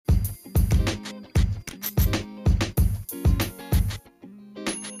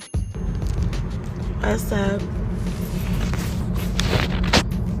What's up?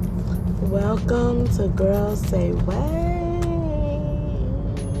 Welcome to Girls Say Way.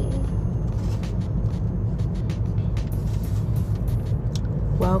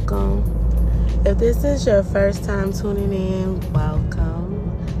 Welcome. If this is your first time tuning in,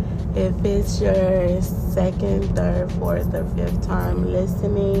 welcome. If it's your second, third, fourth, or fifth time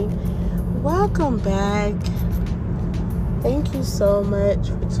listening, welcome back. Thank you so much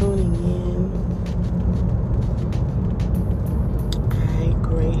for tuning in. I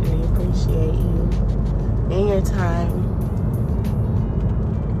greatly appreciate you and your time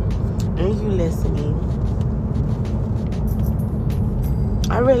and you listening.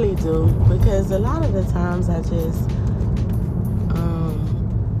 I really do, because a lot of the times I just,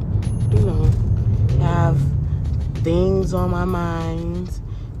 have things on my mind,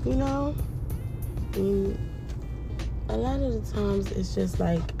 and a lot of the times it's just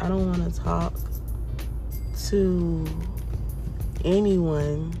like I don't want to talk to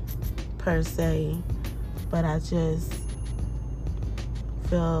anyone per se, but I just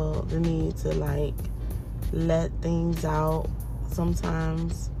feel the need to let things out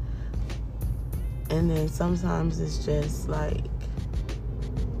sometimes, and then sometimes it's just like,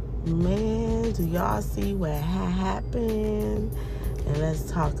 man, do y'all see what happened? And let's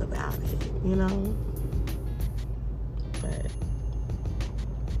talk about it, But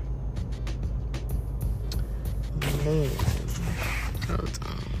man, hold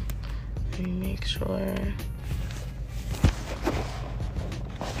on, let me make sure.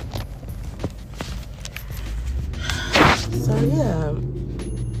 So yeah,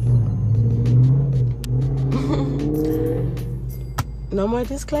 no more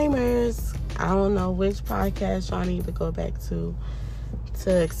disclaimers. I don't know which podcast y'all need to go back to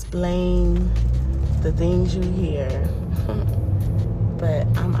explain the things you hear. But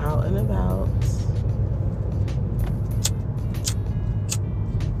I'm out and about.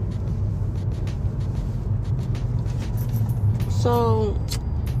 So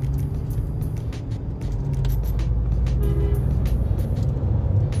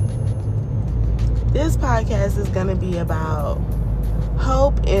this podcast is going to be about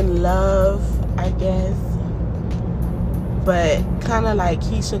hope and love, I guess. But kind of like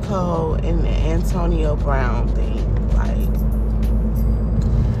Keyshia Cole and the Antonio Brown thing.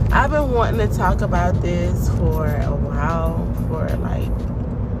 I've been wanting to talk about this for a while, for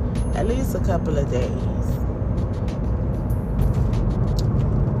at least a couple of days.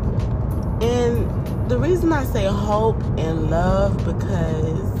 And the reason I say hope and love,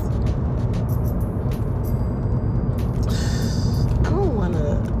 because I don't want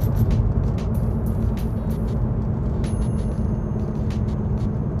to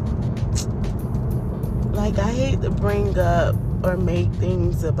I hate to bring up or make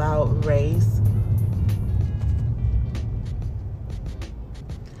things about race.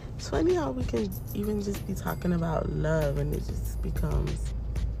 It's funny how we can even just be talking about love and it just becomes,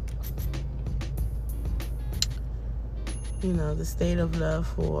 the state of love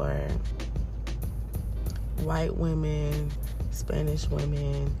for white women, Spanish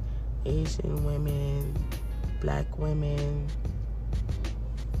women, Asian women, black women,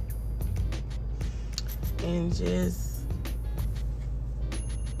 and just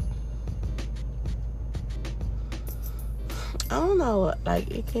I don't know,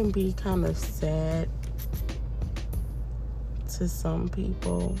 it can be kind of sad to some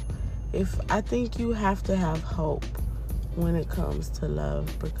people. I think you have to have hope when it comes to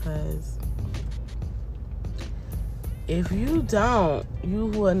love, because if you don't, you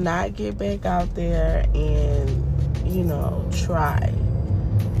will not get back out there and try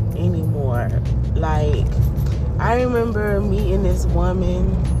anymore. I remember meeting this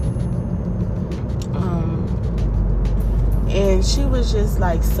woman, and she was just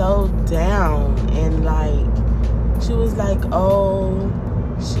so down, and she was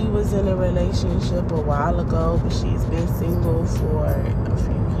she was in a relationship a while ago, but she's been single for a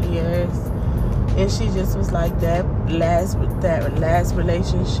few years, and she just was that last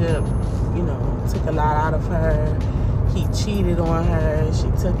relationship took a lot out of her. He cheated on her.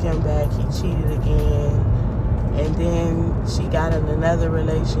 She took him back. He cheated again. And then she got in another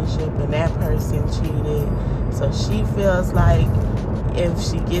relationship and that person cheated. So she feels like if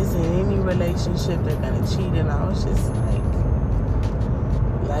she gets in any relationship, they're going to cheat. And I was just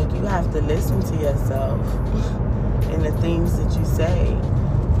you have to listen to yourself and the things that you say,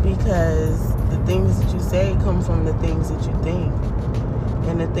 because the things that you say come from the things that you think.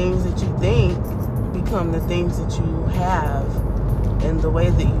 And the things that you think become the things that you have and the way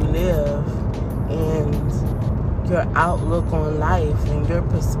that you live. And your outlook on life and your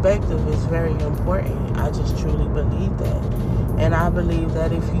perspective is very important. I just truly believe that. And I believe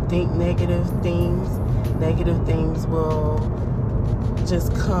that if you think negative things will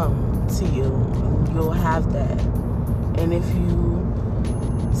just come to you. You'll have that. And if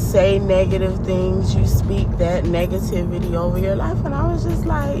you say negative things, you speak that negativity over your life. And I was just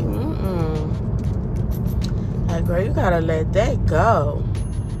like, like, girl, you gotta let that go.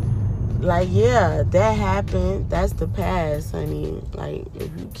 Like, yeah, that happened. That's the past, honey. Like, if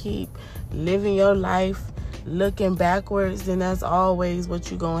you keep living your life looking backwards, then that's always what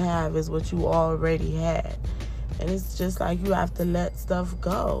you're gonna have, is what you already had. And it's just like, you have to let stuff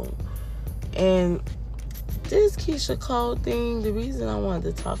go. And this Keyshia Cole thing, the reason I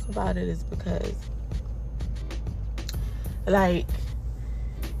wanted to talk about it is because, like,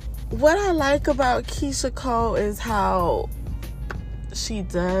 what I like about Keyshia Cole is how she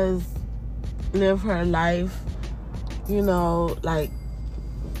does live her life, you know, like,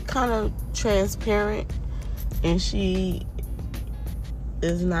 kind of transparent. And she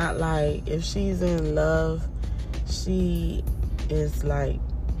is not like, if she's in love, she is like,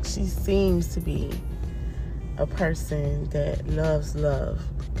 she seems to be a person that loves love,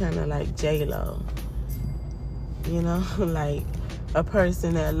 kind of like J-Lo, you know, like a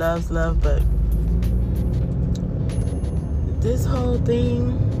person that loves love. But this whole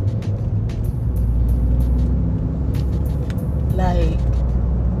thing, like,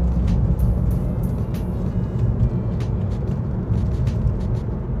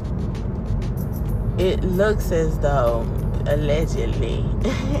 it looks as though, allegedly,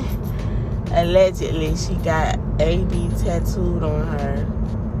 she got AB tattooed on her.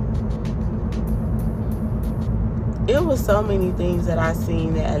 It was so many things that I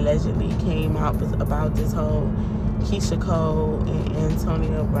seen that allegedly came out about this whole Keyshia Cole and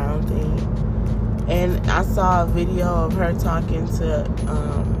Antonio Brown thing. And I saw a video of her talking to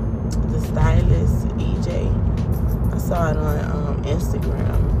the stylist, EJ. I saw it on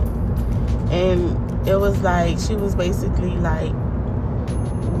Instagram. And it was like, she was basically like,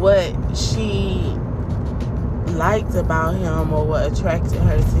 what she liked about him, or what attracted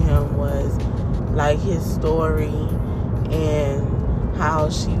her to him, was like his story and how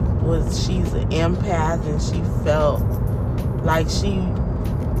she's an empath, and she felt like she,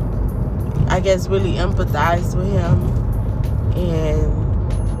 I guess, really empathized with him and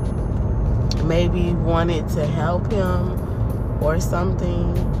maybe wanted to help him or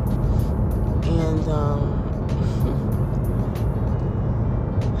something. And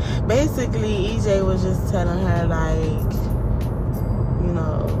basically EJ was just telling her, like, you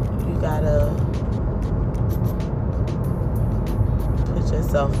know, you gotta put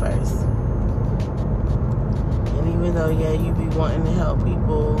yourself first. And even though, yeah, you be wanting to help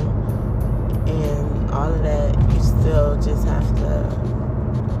people and all of that, you still just have to,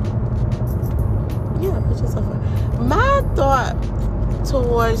 yeah, put yourself first. My thought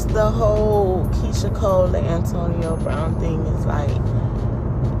towards the whole Keyshia Cole and Antonio Brown thing is like,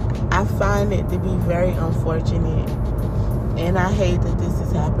 I find it to be very unfortunate, and I hate that this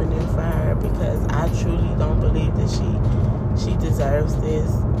is happening for her, because I truly don't believe that she deserves this,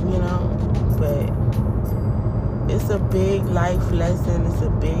 you know. But it's a big life lesson. It's a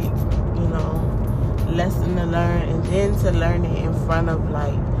big, you know, lesson to learn, and then to learn it in front of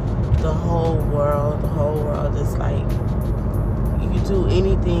like the whole world. The whole world is like, you do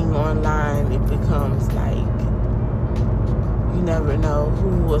anything online, it becomes like, you never know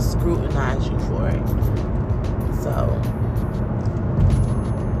who will scrutinize you for it. So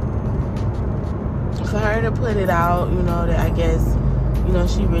for her to put it out, you know, that I guess, you know,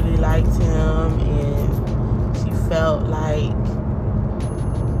 she really liked him, and she felt like,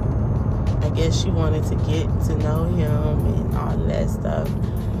 I guess she wanted to get to know him and all that stuff.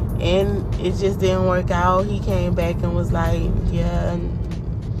 And it just didn't work out. He came back and was like, yeah,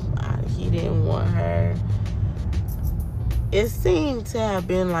 he didn't want her. It seemed to have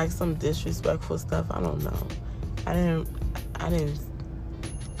been like some disrespectful stuff. I don't know. I don't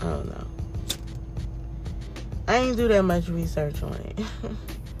know. I ain't do that much research on it.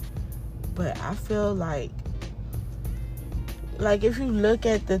 But I feel like if you look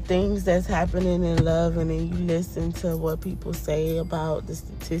at the things that's happening in love, and then you listen to what people say about the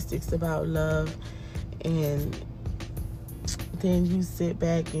statistics about love, and then you sit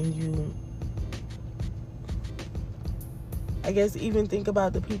back and you, I guess, even think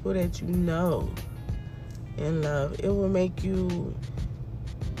about the people that you know in love, it will make you,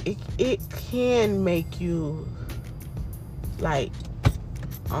 it can make you like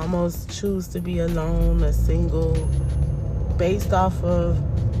almost choose to be alone or single, based off of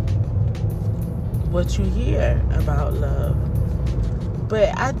what you hear about love.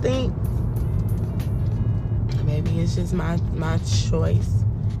 But I think maybe it's just my choice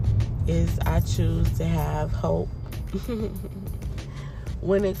is I choose to have hope.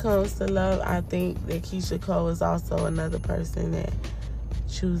 When it comes to love, I think that Keyshia Cole is also another person that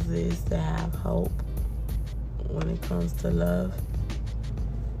chooses to have hope when it comes to love.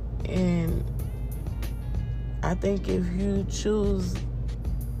 And I think if you choose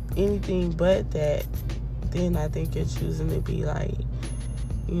anything but that, then I think you're choosing to be like,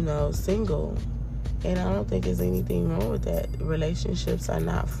 single. And I don't think there's anything wrong with that. Relationships are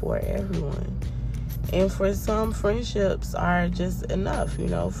not for everyone. And for some, friendships are just enough.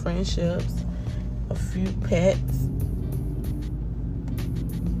 Friendships, a few pets,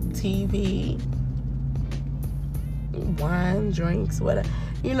 TV, wine, drinks, whatever.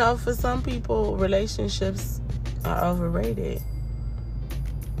 For some people, relationships are overrated.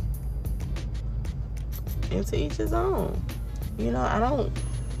 And to each his own. I don't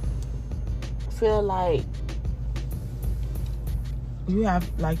feel like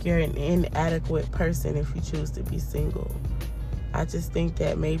you're an inadequate person if you choose to be single. I just think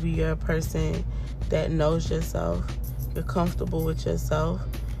that maybe you're a person that knows yourself, you're comfortable with yourself,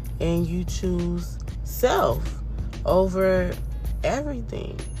 and you choose self over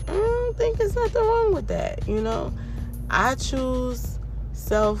everything. I don't think there's nothing wrong with that. I choose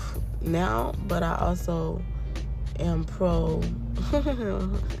self now, but I also am pro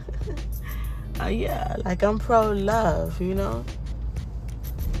I'm pro love.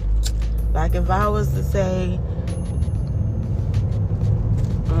 Like if I was to say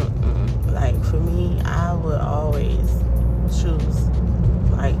like for me, I would always choose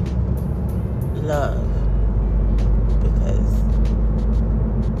like love, because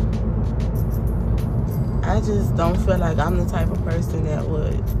I just don't feel like I'm the type of person that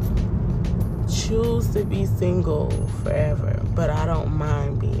would choose to be single forever, but I don't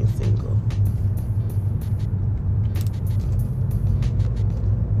mind being single.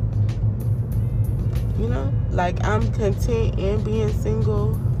 Like I'm content in being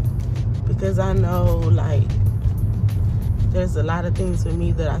single because I know like there's a lot of things for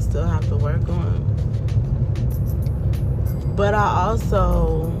me that I still have to work on. But I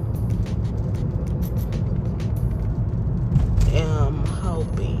also am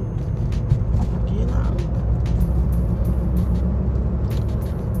hoping,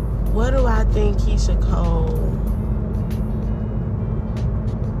 what do I think Keyshia Cole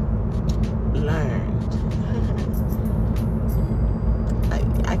learned?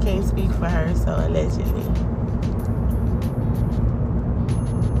 I can't speak for her, so allegedly.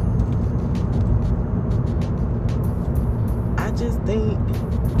 I just think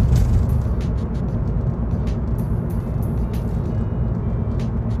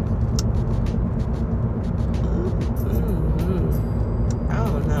I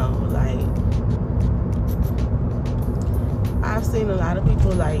don't know, like I've seen a lot of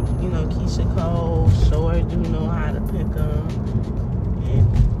people like, Keyshia Cole sure do know how to pick them. And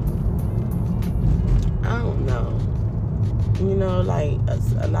I don't know. Like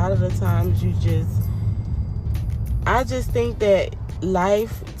a lot of the times I just think that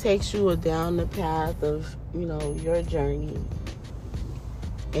life takes you down the path of, your journey.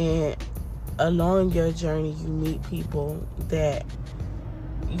 And along your journey, you meet people that,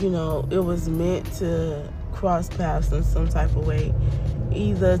 it was meant to cross paths in some type of way.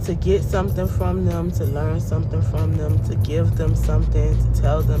 Either to get something from them, to learn something from them, to give them something, to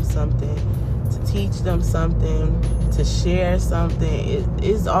tell them something, to teach them something, to share something.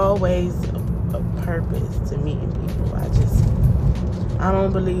 It's always a purpose to meeting people. I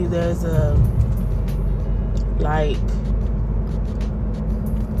don't believe there's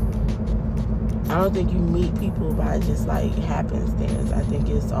I don't think you meet people by just like happenstance. I think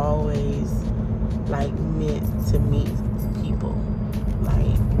it's always like meant to meet people.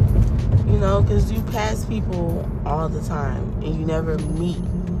 Like, because you pass people all the time and you never meet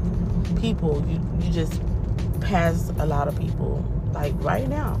people. You just pass a lot of people. Like right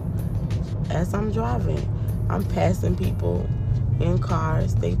now, as I'm driving, I'm passing people in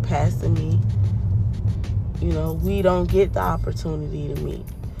cars. They passing me. We don't get the opportunity to meet.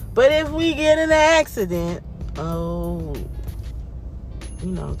 But if we get in an accident, God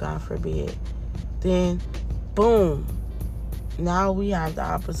forbid, then boom, now we have the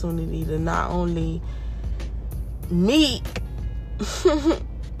opportunity to not only meet,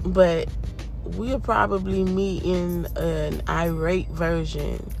 but we'll probably meet in an irate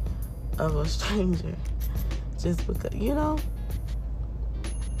version of a stranger. Just because,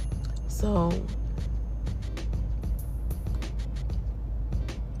 So,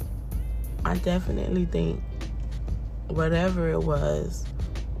 I definitely think whatever it was,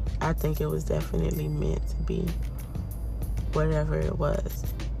 I think it was definitely meant to be. Whatever it was.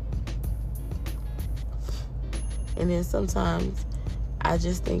 And then sometimes I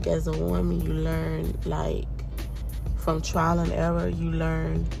just think as a woman, you learn, like, from trial and error, you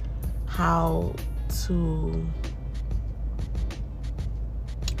learn how to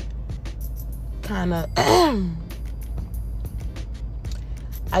kind of,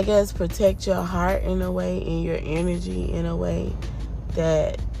 I guess, protect your heart in a way and your energy in a way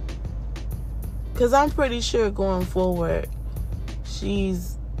that, because I'm pretty sure going forward,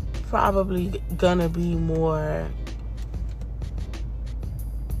 she's probably gonna be more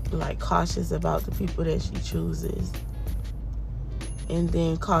like cautious about the people that she chooses, and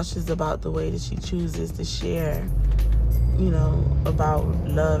then cautious about the way that she chooses to share, about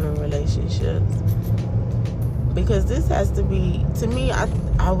love and relationships. Because this has to be, to me,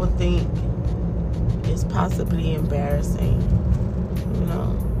 I would think it's possibly embarrassing,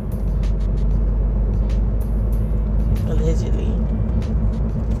 allegedly.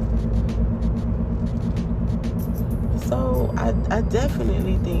 So I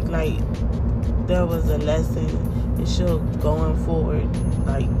definitely think, like, there was a lesson, and she'll, going forward,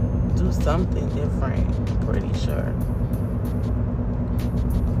 like, do something different, pretty sure.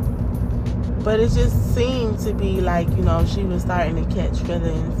 But it just seemed to be like, she was starting to catch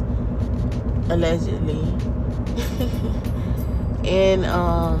feelings, allegedly. And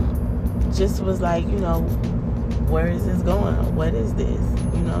just was like, where is this going? What is this?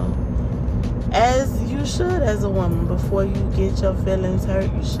 As you should as a woman. Before you get your feelings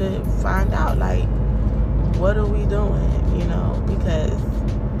hurt, you should find out, like, what are we doing? Because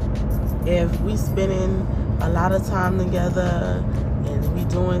if we spending a lot of time together and we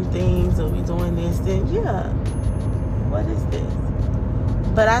doing things or we doing this, then yeah, what is this?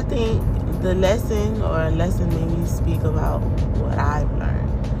 But I think the lesson, or a lesson, made me speak about what I've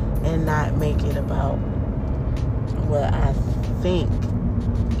learned and not make it about what I think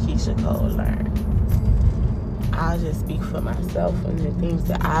Keyshia Cole learned. I'll just speak for myself and the things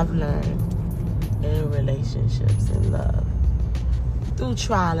that I've learned in relationships and love through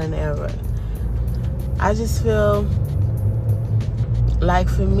trial and error. I just feel like,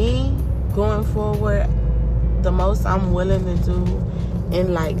 for me, going forward, the most I'm willing to do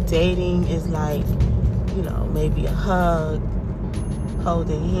in, like, dating is, like, maybe a hug,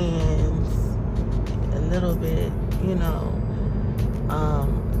 holding hands, a little bit,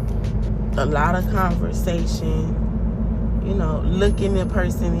 a lot of conversation, looking the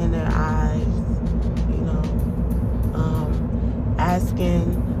person in their eyes,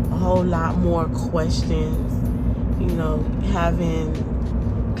 asking a whole lot more questions, having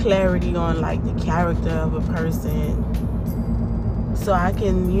clarity on, like, the character of a person, so I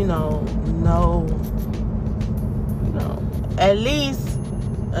can, know, at least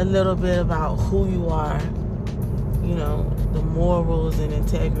a little bit about who you are, the morals and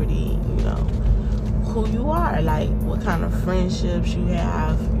integrity, who you are, like, what kind of friendships you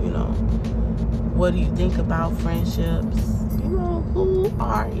have, what do you think about friendships, who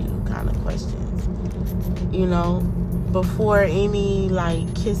are you, kind of questions, before any,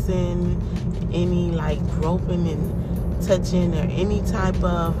 like, kissing, any, like, groping and touching, or any type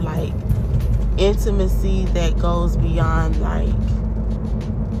of, like, intimacy that goes beyond, like,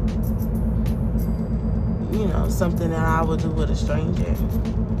 something that I would do with a stranger.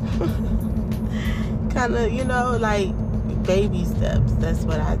 Kind of, like, baby steps. That's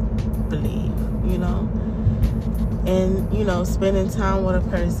what I believe, And, spending time with a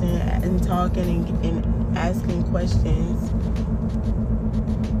person and talking and asking questions,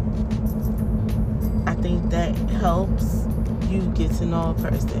 I think that helps you get to know a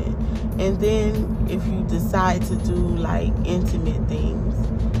person. And then if you decide to do, like, intimate things,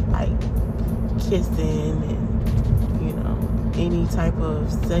 like kissing and, any type of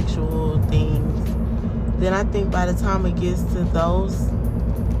sexual things, then I think by the time it gets to those,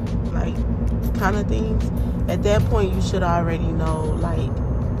 like, kind of things, at that point you should already know, like,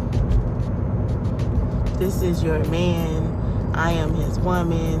 this is your man, I am his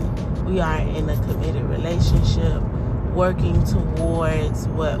woman, we are in a committed relationship, working towards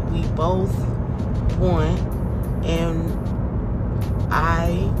what we both want, and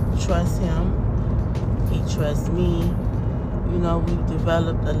I trust him, he trusts me. We've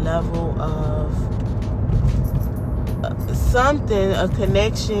developed a level of something, a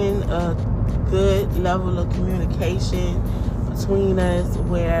connection, a good level of communication between us,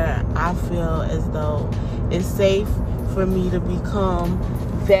 where I feel as though it's safe for me to become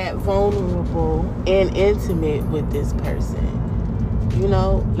that vulnerable and intimate with this person.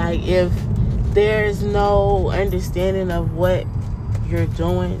 Like, if there's no understanding of what you're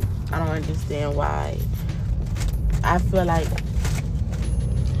doing. I don't understand why. I feel like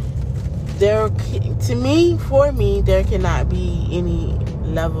for me, there cannot be any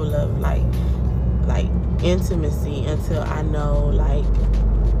level of like intimacy until I know like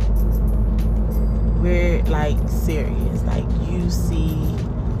we're like serious. Like you see,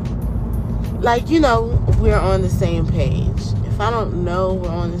 like, you know, we're on the same page. If I don't know we're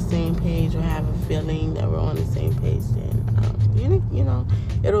on the same page or have a feeling that we're on the same page, then you know,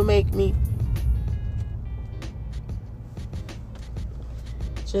 it'll make me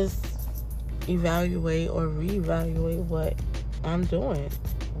just evaluate or reevaluate what I'm doing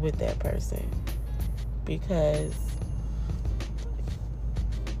with that person. Because,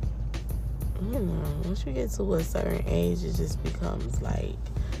 you know, once you get to a certain age, it just becomes like,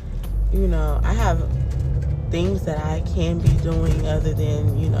 you know, I have things that I can be doing other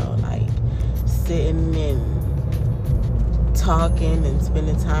than, you know, like sitting and talking and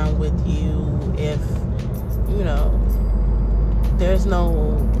spending time with you. If, you know, there's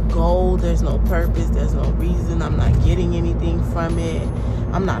no goal, there's no purpose, there's no reason, I'm not getting anything from it,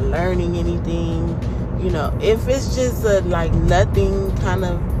 I'm not learning anything, you know, if it's just a like nothing kind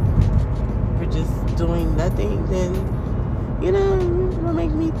of, we're just doing nothing, then, you know, it'll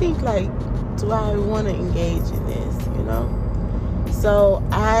make me think like, do I want to engage in this, you know? So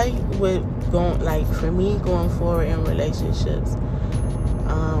I would go, like, for me going forward in relationships,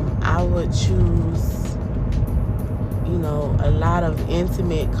 I would choose, you know, a lot of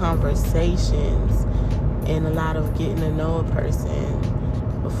intimate conversations and a lot of getting to know a person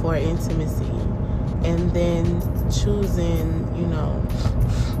before intimacy, and then choosing, you know,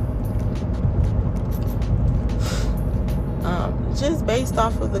 just based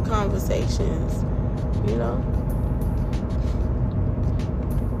off of the conversations, you know.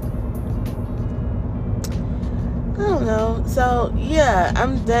 I don't know. So yeah,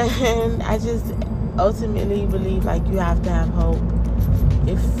 I'm done. I just ultimately believe like you have to have hope.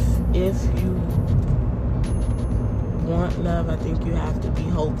 If you want love, I think you have to be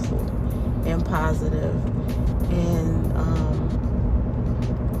hopeful and positive, and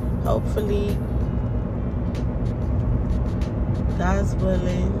hopefully, God's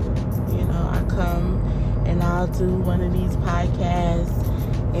willing, you know, I come and I'll do one of these podcasts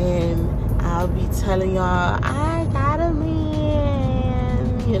and I'll be telling y'all I got a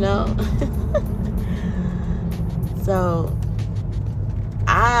man, you know. So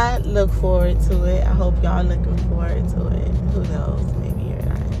I look forward to it. I hope y'all looking forward to it. Who knows? Maybe you're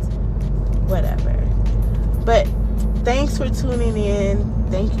not. Whatever. But thanks for tuning in.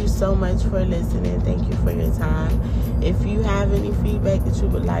 Thank you so much for listening. Thank you for your time. If you have any feedback that you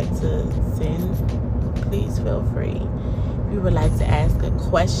would like to send, please feel free. If you would like to ask a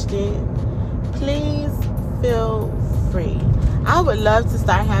question, please feel free. I would love to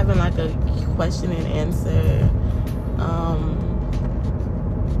start having like a question and answer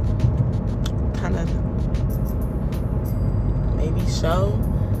kind of maybe show.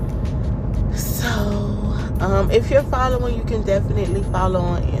 So if you're following, you can definitely follow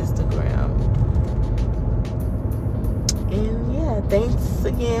on Instagram. And yeah, thanks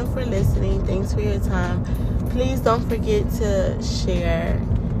again for listening. Thanks for your time. Please don't forget to share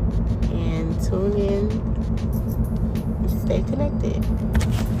and tune in and stay connected.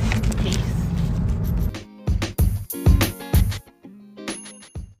 Peace.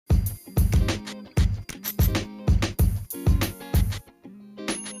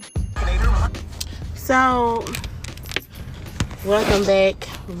 So, welcome back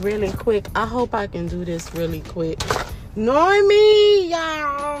really quick. I hope I can do this really quick. Knowing me,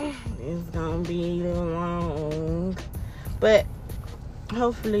 y'all, it's gonna be long. But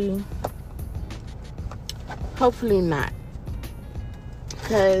hopefully not.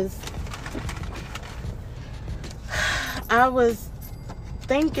 Because I was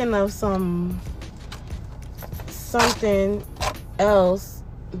thinking of something else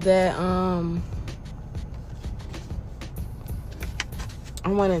that I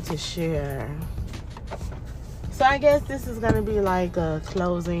wanted to share. So I guess this is gonna be like a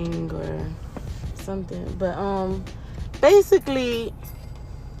closing or something. But basically,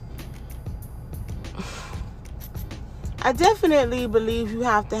 I definitely believe you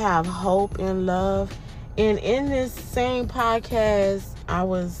have to have hope and love. And in this same podcast, I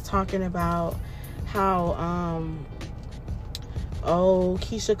was talking about how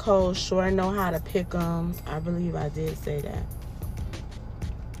Keyshia Cole sure know how to pick them. I believe I did say that.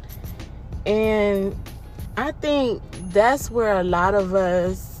 And I think that's where a lot of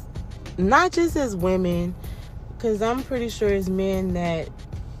us, not just as women, because I'm pretty sure as men that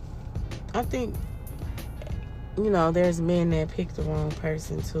I think, there's men that pick the wrong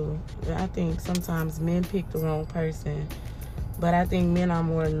person too. I think sometimes men pick the wrong person, but I think men are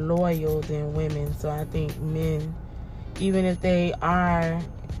more loyal than women. So I think men, even if they are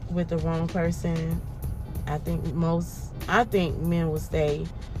with the wrong person, I think men will stay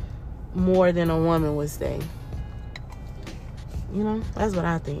more than a woman would stay. That's what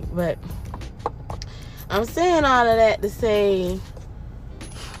I think. But I'm saying all of that to say,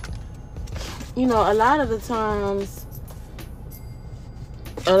 a lot of the times,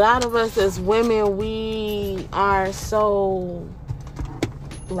 a lot of us as women, we are so,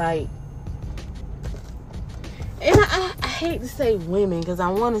 like, and I hate to say women because I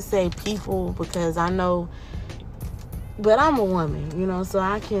want to say people because I know, but I'm a woman, so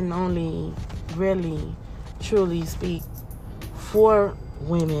I can only really, truly speak for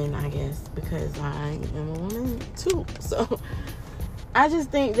women, I guess, because I am a woman too. So I just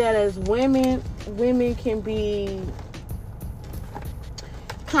think that as women can be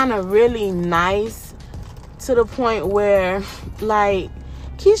kind of really nice to the point where, like,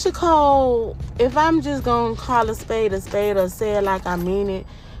 Keyshia Cole, if I'm just gonna call a spade or say it like I mean it,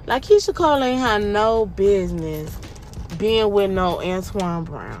 like, Keyshia Cole ain't had no business being with no Antonio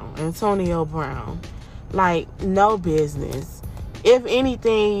Brown. Like, no business. If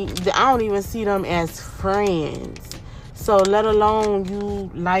anything, I don't even see them as friends. So let alone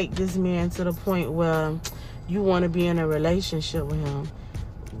you like this man to the point where you want to be in a relationship with him.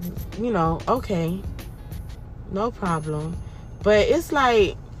 Okay, no problem. But it's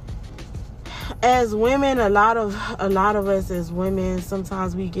like, as women, a lot of us as women,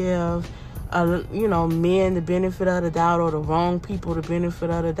 sometimes we give men the benefit of the doubt, or the wrong people the benefit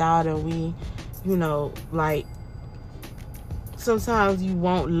of the doubt, and we, like, sometimes you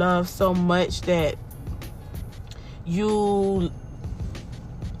want love so much that you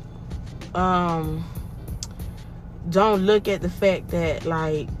don't look at the fact that,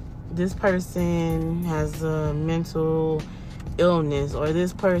 like, this person has a mental illness, or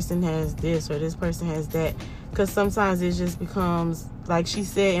this person has this, or this person has that. Because sometimes it just becomes, like she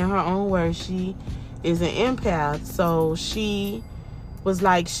said in her own words, she is an empath. So she was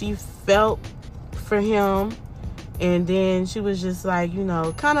like, she felt for him, and then she was just like,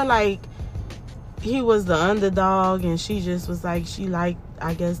 kind of like he was the underdog, and she just was like, she liked,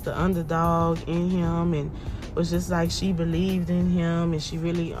 I guess, the underdog in him, and was just like, she believed in him, and she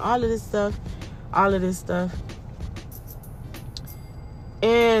really, all of this stuff.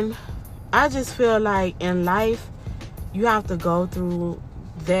 And I just feel like in life, you have to go through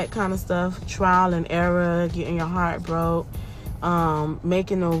that kind of stuff, trial and error, getting your heart broke,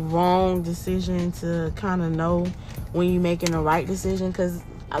 making a wrong decision to kind of know when you're making the right decision. Because,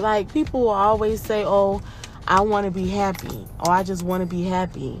 like, people will always say, oh, I want to be happy, or I just want to be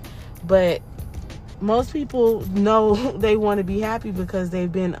happy. But most people know they want to be happy because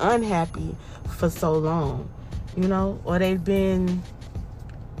they've been unhappy for so long, or they've been,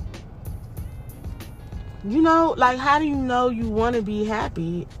 like, how do you know you want to be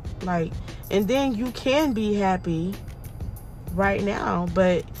happy? Like, and then you can be happy right now,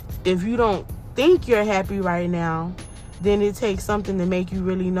 but if you don't think you're happy right now, then it takes something to make you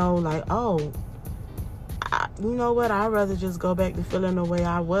really know, like, oh, you know what, I'd rather just go back to feeling the way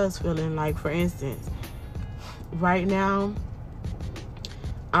I was feeling. Like, for instance, right now,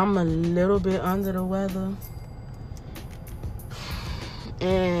 I'm a little bit under the weather,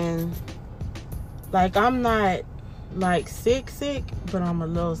 and, like, I'm not, like, sick, but I'm a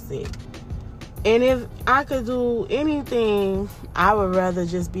little sick. And if I could do anything, I would rather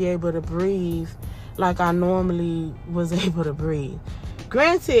just be able to breathe like I normally was able to breathe.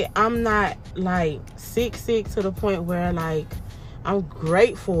 Granted, I'm not, like, sick to the point where, like, I'm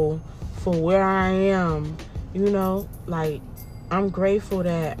grateful for where I am, like, I'm grateful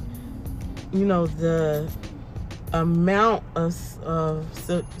that, the amount of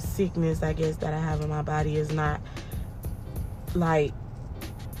sickness, I guess, that I have in my body is not, like,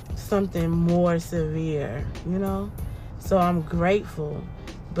 something more severe, so I'm grateful.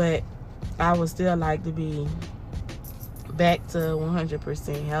 But I would still like to be back to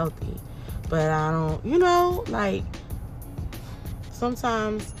 100% healthy. But I don't, like,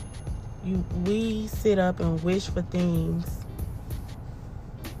 sometimes we sit up and wish for things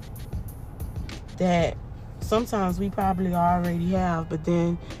that sometimes we probably already have, but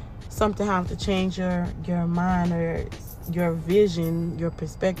then something have to change your mind or your vision, your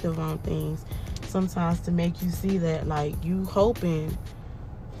perspective on things, sometimes, to make you see that, like, you hoping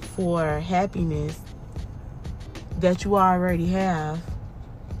for happiness that you already have.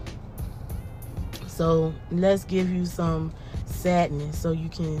 So let's give you some sadness so you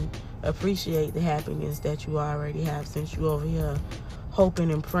can appreciate the happiness that you already have, since you over here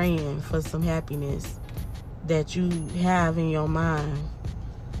hoping and praying for some happiness that you have in your mind,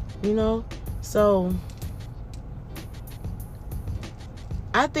 you know? So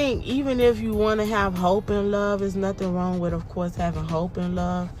I think even if you want to have hope in love, there's nothing wrong with, of course, having hope in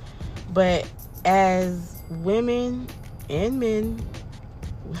love. But as women and men,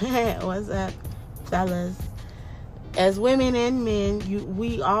 what's up, fellas? As women and men,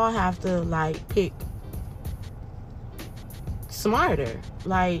 we all have to, like, pick smarter.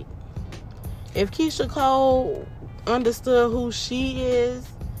 Like, if Keyshia Cole understood who she is,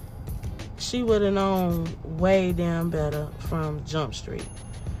 she would have known way damn better from Jump Street.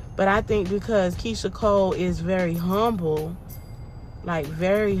 But I think because Keyshia Cole is very humble, like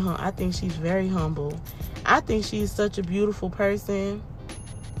I think she's very humble. I think she's such a beautiful person,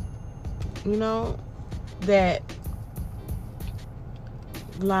 you know, that,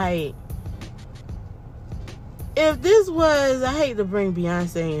 like, if this was, I hate to bring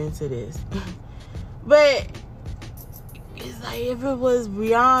Beyonce into this, but it's like if it was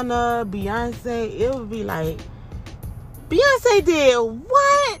Beyonce, it would be like, Beyonce did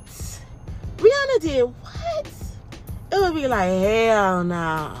what? Rihanna did what? It would be like, hell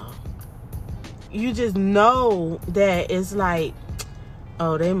no. You just know that it's like,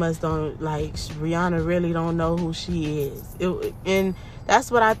 oh, they must don't, like, Rihanna really don't know who she is. And that's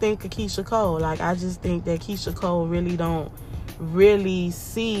what I think of Keyshia Cole. Like, I just think that Keyshia Cole really don't really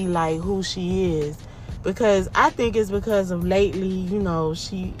see, like, who she is. Because I think it's because of lately, you know,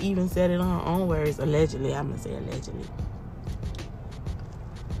 she even said it on her own words, allegedly. I'm going to say allegedly.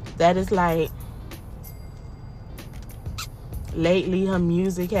 That is like, lately her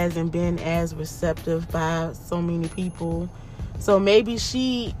music hasn't been as receptive by so many people. So maybe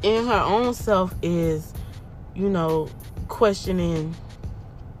she in her own self is, you know, questioning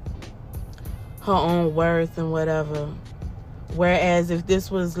her own worth and whatever. Whereas if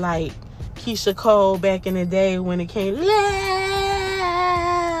this was like Keyshia Cole back in the day when it came, love,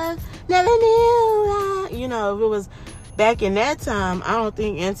 never knew, you know, if it was back in that time, I don't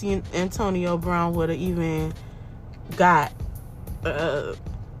think Antonio Brown would have even got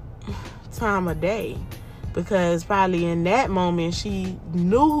time of day, because probably in that moment she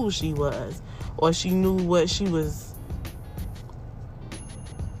knew who she was, or she knew what she was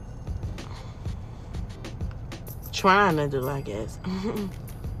trying to do, I guess.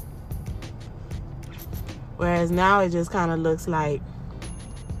 Whereas now it just kind of looks like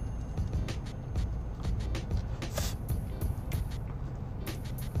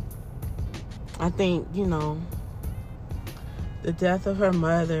I think, you know, the death of her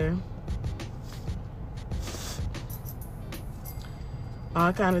mother,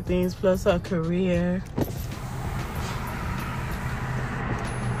 all kind of things, plus her career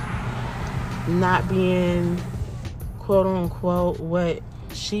not being, quote unquote, what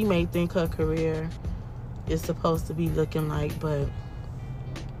she may think her career is supposed to be looking like. But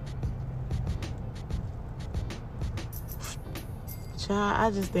child,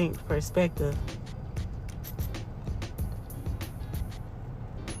 I just think perspective.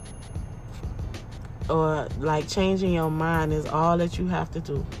 Or like changing your mind is all that you have to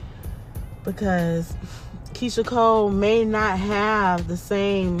do. Because Keyshia Cole may not have the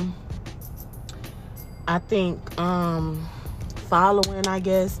same, I think, following, I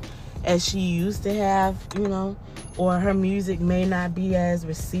guess, as she used to have, you know, or her music may not be as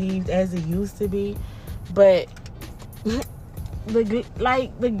received as it used to be. But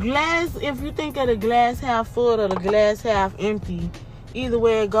the glass, if you think of the glass half full or the glass half empty, either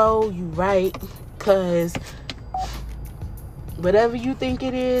way it go, you right. Because whatever you think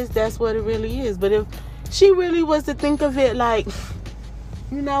it is, that's what it really is. But if she really was to think of it like,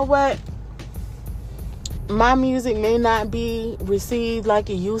 you know what, my music may not be received like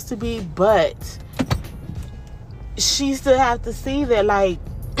it used to be, but she still have to see that, like,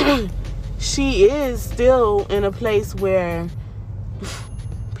 she is still in a place where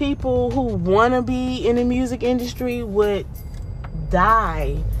people who want to be in the music industry would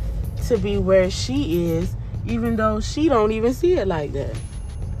die to be where she is, even though she don't even see it like that.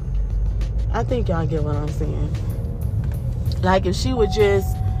 I think y'all get what I'm saying. Like, if she would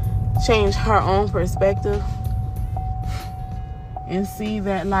just change her own perspective and see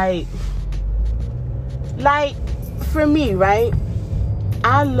that, like for me, right,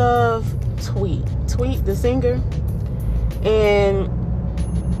 I love Tweet the singer, and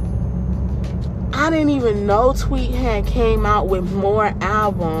I didn't even know Tweet had came out with more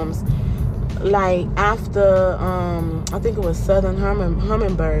albums. Like, after I think it was Southern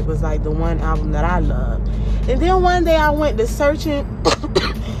Hummingbird was like the one album that I loved. And then one day I went to searching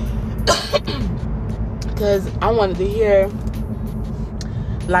because I wanted to hear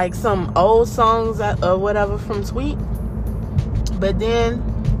like some old songs or whatever from Tweet. But then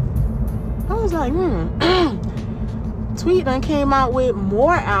I was like, Tweet done came out with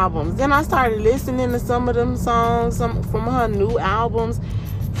more albums. Then I started listening to some of them songs, some from her new albums.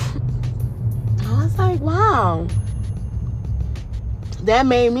 I was like, wow. That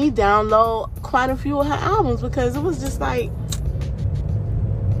made me download quite a few of her albums because it was just like,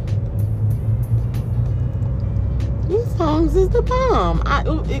 these songs is the bomb.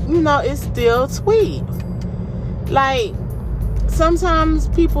 It's still Tweet. Like, sometimes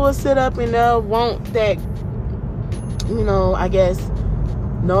people will sit up and they'll want that, I guess,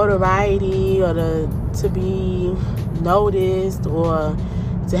 notoriety or to be noticed or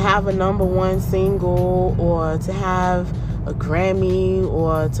to have a number one single or to have a Grammy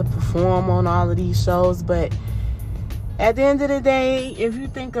or to perform on all of these shows. But at the end of the day, if you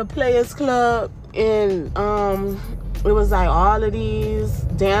think of Players Club and it was like all of these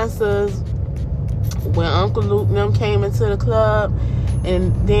dancers when Uncle Luke and them came into the club,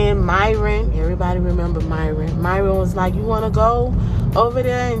 and then Myron, everybody remember Myron. Myron was like, you want to go over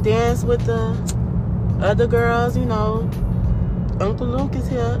there and dance with the other girls, Uncle Luke is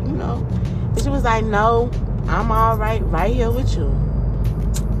here, And she was like, no, I'm all right here with you.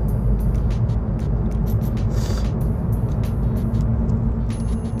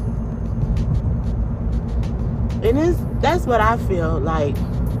 And that's what I feel like.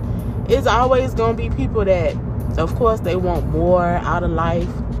 It's always going to be people that, of course, they want more out of life,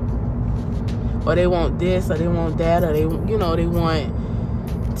 or they want this, or they want that, or they want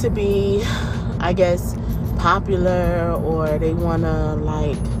to be, I guess, popular, or they want to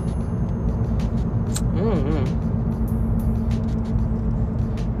like,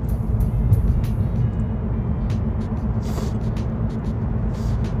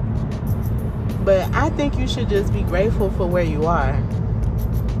 But I think you should just be grateful for where you are,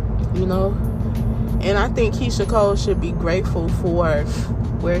 And I think Keyshia Cole should be grateful for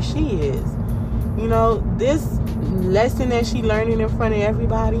where she is. This lesson that she learning in front of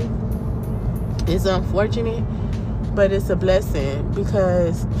everybody is unfortunate, but it's a blessing,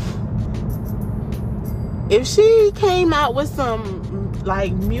 because if she came out with some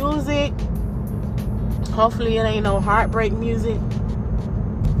like music, hopefully it ain't no heartbreak music.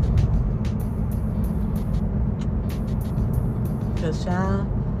 Cause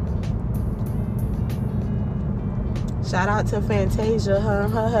shout out to Fantasia, her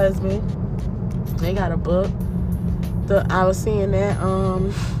and her husband. They got a book. I was seeing that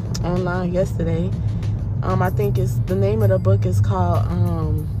online yesterday. I think the name of the book is called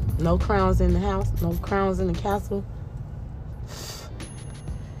No Crowns in the House, No Crowns in the Castle.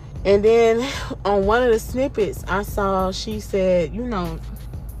 And then on one of the snippets I saw, she said,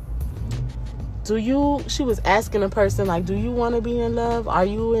 she was asking a person, like, do you want to be in love? Are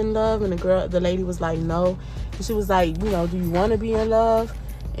you in love? And the lady was like, no. And she was like, do you want to be in love?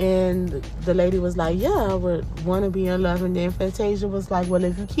 And the lady was like, yeah, I would want to be in love. And then Fantasia was like, well,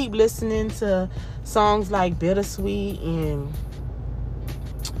 if you keep listening to songs like Bittersweet and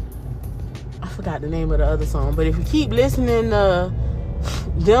I forgot the name of the other song, but if you keep listening to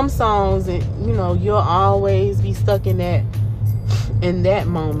them songs, and you'll always be stuck in that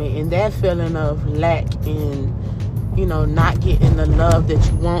moment, in that feeling of lack and not getting the love that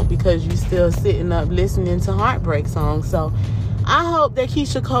you want because you still sitting up listening to heartbreak songs. So I hope that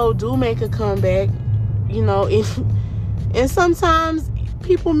Keyshia Cole do make a comeback, and sometimes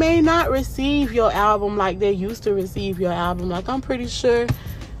people may not receive your album like they used to receive your album. Like, I'm pretty sure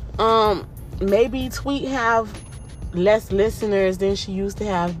maybe Tweet have less listeners than she used to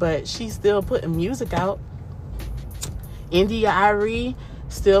have, but she's still putting music out. India Arie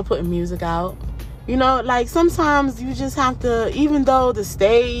still putting music out. Like, sometimes you just have to, even though the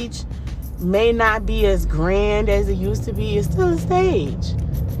stage may not be as grand as it used to be, it's still a stage.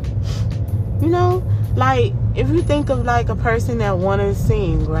 Like, if you think of like a person that want to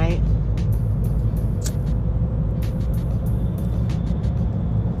sing, right?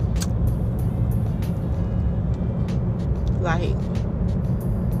 Like,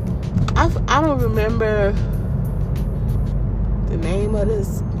 I don't remember the name of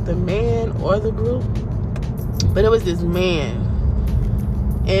the man or the group, but it was this man,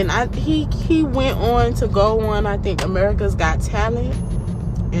 and he went on to go on, I think, America's Got Talent,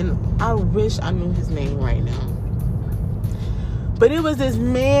 and I wish I knew his name right now, but it was this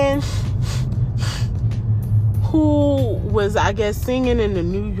man who was, I guess, singing in the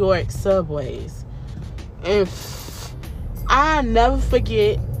New York subways, and I never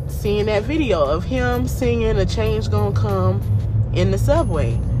forget seeing that video of him singing "A Change Gonna Come" in the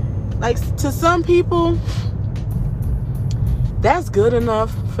subway. Like, to some people, that's good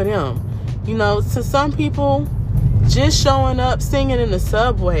enough for them. You know, to some people, just showing up singing in the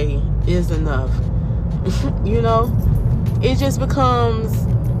subway is enough. You know, it just becomes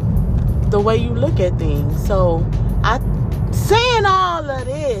the way you look at things. So saying all of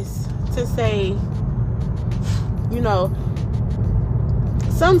this to say, you know,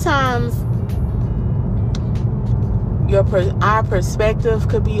 sometimes our perspective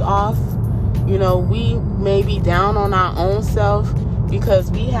could be off. You know, we may be down on our own self because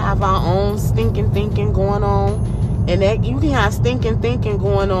we have our own stinking thinking going on. And that you can have stinking thinking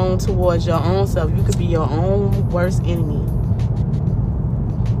going on towards your own self. You could be your own worst enemy.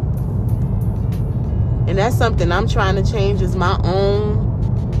 And that's something I'm trying to change, is my own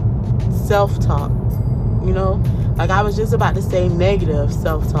self-talk. You know, like I was just about to say negative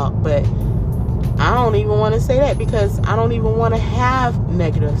self-talk, but I don't even want to say that because I don't even want to have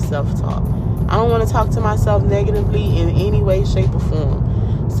negative self-talk. I don't want to talk to myself negatively in any way, shape, or form.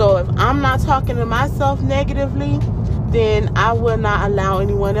 So if I'm not talking to myself negatively, then I will not allow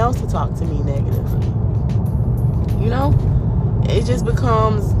anyone else to talk to me negatively. You know? It just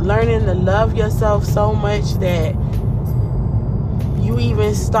becomes learning to love yourself so much that you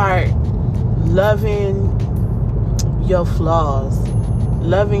even start loving your flaws,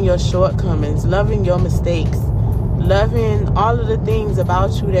 loving your shortcomings, loving your mistakes, loving all of the things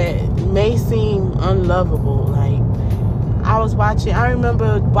about you that may seem unlovable. Like, I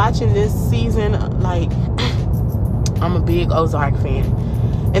remember watching this season, like, I'm a big Ozark fan.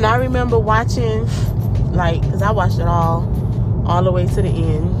 And I remember watching, like, because I watched it all the way to the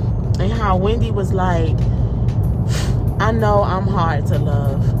end. And how Wendy was like, I know I'm hard to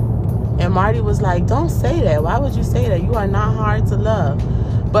love. And Marty was like, don't say that. Why would you say that? You are not hard to love.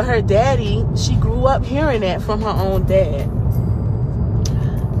 But her daddy, she grew up hearing that from her own dad.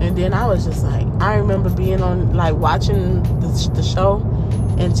 And then I was just like, I remember being on, like, watching the show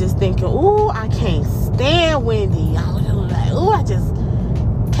and just thinking, ooh, I can't stand Wendy. I was just like, ooh, I just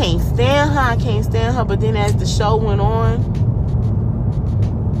can't stand her. I can't stand her. But then as the show went on,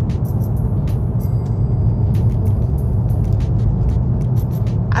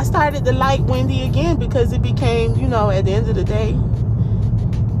 I started to like Wendy again, because it became, you know, at the end of the day,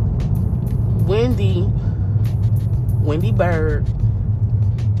 Wendy Bird,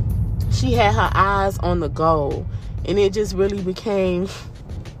 she had her eyes on the goal, and it just really became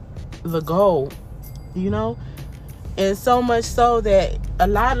the goal, you know. And so much so that a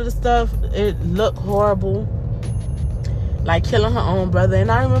lot of the stuff, it looked horrible, like killing her own brother.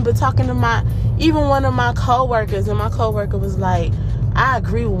 And I remember talking to even one of my co-workers, and my co-worker was like, I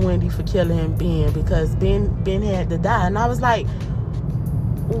agree with Wendy for killing Ben, because Ben had to die. And I was like,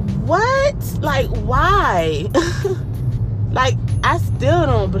 what? Like, why? Like, I still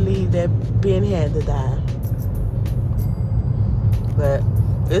don't believe that Ben had to die. But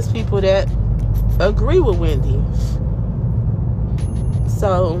there's people that agree with Wendy.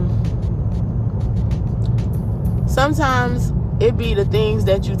 So sometimes it be the things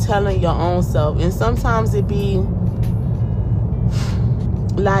that you telling your own self, and sometimes it be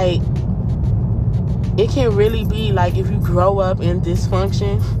like, it can really be like, if you grow up in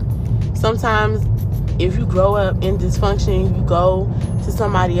dysfunction, sometimes if you grow up in dysfunction, you go to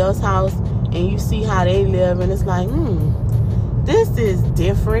somebody else's house and you see how they live, and it's like, this is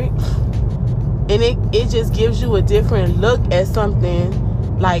different. And it just gives you a different look at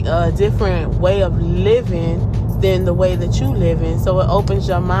something, like a different way of living than the way that you live in. So it opens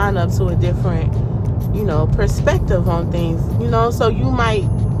your mind up to a different, you know, perspective on things, you know. So you might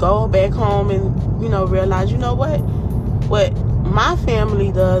go back home and, you know, realize, you know what my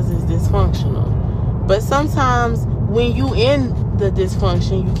family does is dysfunctional. But sometimes when you in the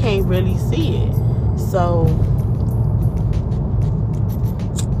dysfunction, you can't really see it. So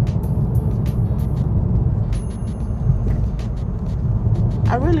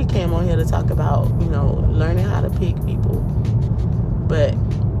I really came on here to talk about, you know, learning how to pick people. But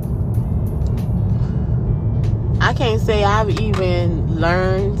I can't say I've even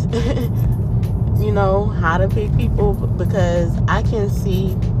learned, you know, how to pick people, because I can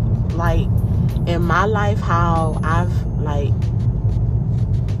see, like, in my life how I've,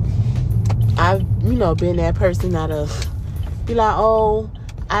 you know, been that person that'll be like, oh,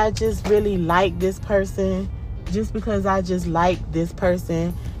 I just really like this person just because I just like this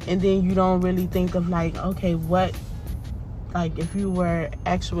person. And then you don't really think of, like, okay, what, like, if you were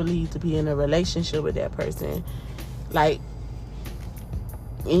actually to be in a relationship with that person, like,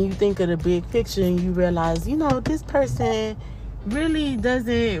 and you think of the big picture and you realize, you know, this person really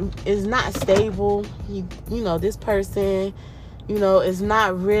is not stable. This person, is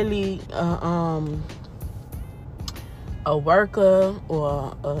not really a worker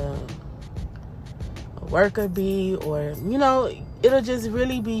or a worker bee, or it'll just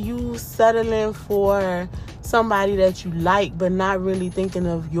really be you settling for somebody that you like, but not really thinking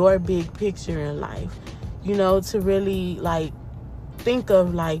of your big picture in life. To really like think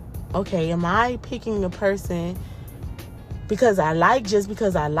of like, okay, am I picking a person because I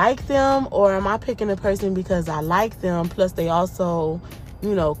like them, or am I picking a person because I like them plus they also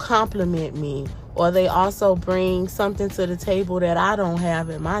compliment me, or they also bring something to the table that I don't have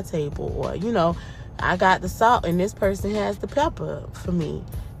at my table, or I got the salt and this person has the pepper for me.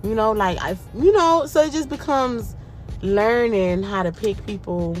 So it just becomes learning how to pick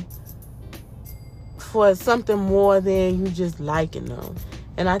people for something more than you just liking them.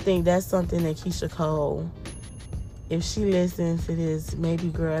 And I think that's something that Keyshia Cole, if she listens to this, maybe,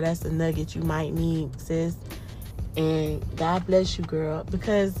 girl, that's a nugget you might need, sis. And God bless you, girl,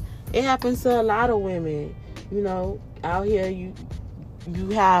 because it happens to a lot of women. Out here, you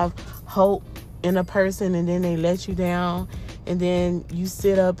have hope in a person, and then they let you down, and then you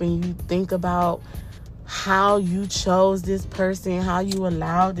sit up and you think about how you chose this person, how you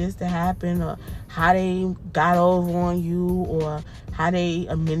allowed this to happen, or how they got over on you, or how they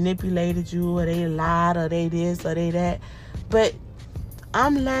manipulated you, or they lied, or they this, or they that. But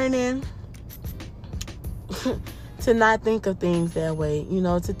I'm learning to not think of things that way,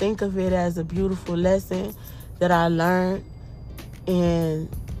 to think of it as a beautiful lesson that I learned, and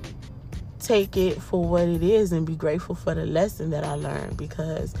take it for what it is and be grateful for the lesson that I learned.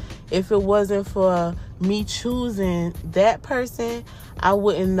 Because if it wasn't for me choosing that person, I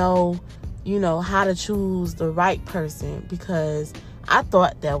wouldn't know, how to choose the right person, because I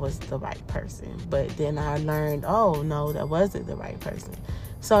thought that was the right person. But then I learned, oh, no, that wasn't the right person.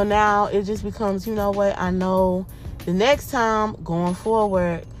 So now it just becomes, what? I know the next time going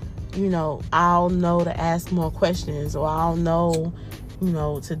forward, I'll know to ask more questions, or I'll know,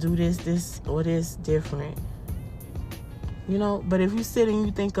 to do this or this different. But if you sit and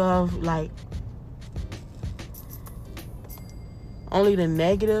you think of like only the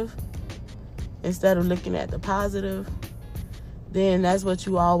negative instead of looking at the positive, then that's what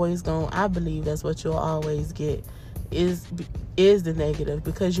you always I believe that's what you'll always get is the negative,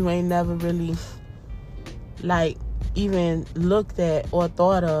 because you ain't never really like even looked at or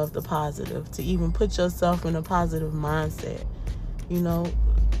thought of the positive, to even put yourself in a positive mindset. And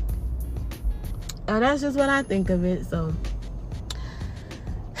that's just what I think of it. So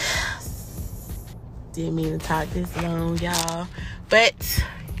didn't mean to talk this long, y'all, but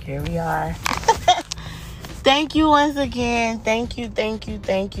here we are. Thank you once again. Thank you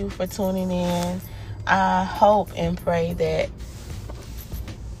for tuning in. I hope and pray that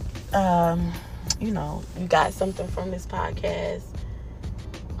you got something from this podcast.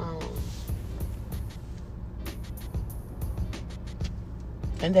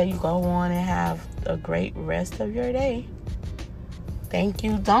 And that you go on and have a great rest of your day. Thank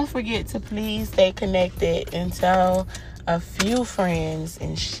you. Don't forget to please stay connected and tell a few friends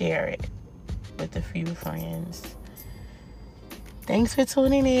and share it with a few friends. Thanks for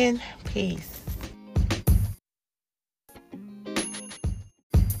tuning in. Peace.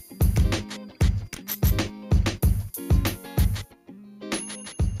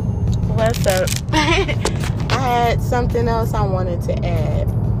 What's up? I had something else I wanted to add.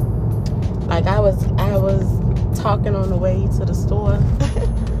 Like I was talking on the way to the store,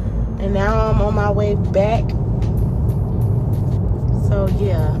 and now I'm on my way back. So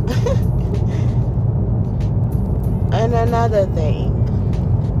yeah. And another thing,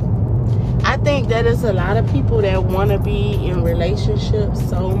 I think that there's a lot of people that want to be in relationships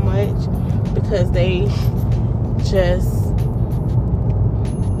so much because they just,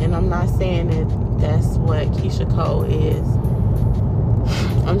 and I'm not saying that that's what Keyshia Cole is.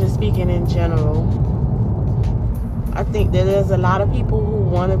 I'm just speaking in general. I think that there's a lot of people who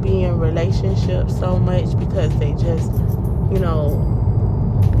want to be in relationships so much because they just,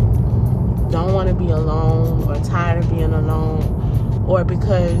 don't want to be alone, or tired of being alone, or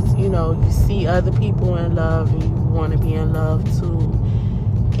because, you see other people in love and you want to be in love too,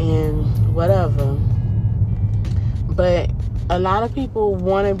 and whatever. But a lot of people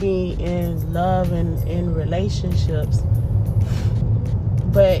want to be in love and in relationships,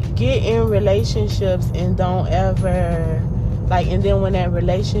 but get in relationships and don't ever, and then when that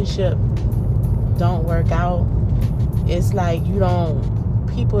relationship don't work out, it's like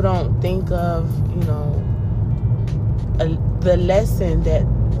people don't think of, the lesson that,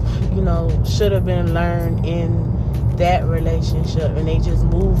 should have been learned in that relationship, and they just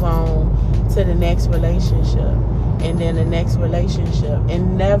move on to the next relationship, and then the next relationship,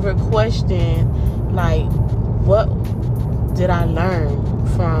 and never question, like, what did I learn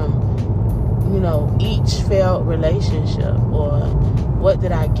from, each failed relationship, or what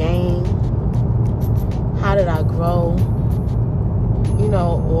did I gain, how did I grow,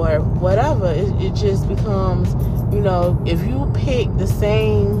 or whatever. It just becomes, if you pick the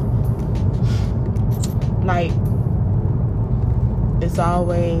same, like, it's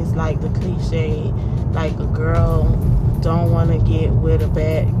always like the cliche, like, a girl don't want to get with a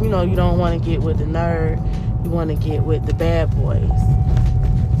bad, you don't want to get with the nerd, you want to get with the bad boys.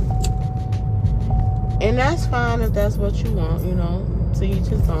 And that's fine if that's what you want, to each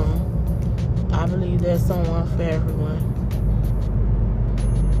his own. I believe there's someone for everyone.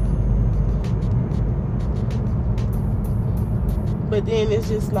 But then it's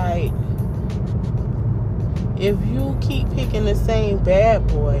just like, if you keep picking the same bad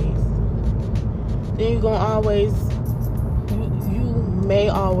boys, then you're gonna always, you may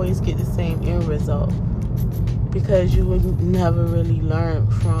always get the same end result, because you would never really learn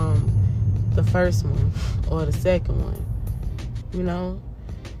from the first one or the second one.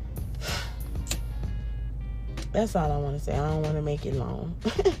 That's all I want to say. I don't want to make it long.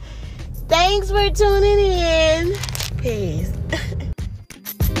 Thanks for tuning in. Peace.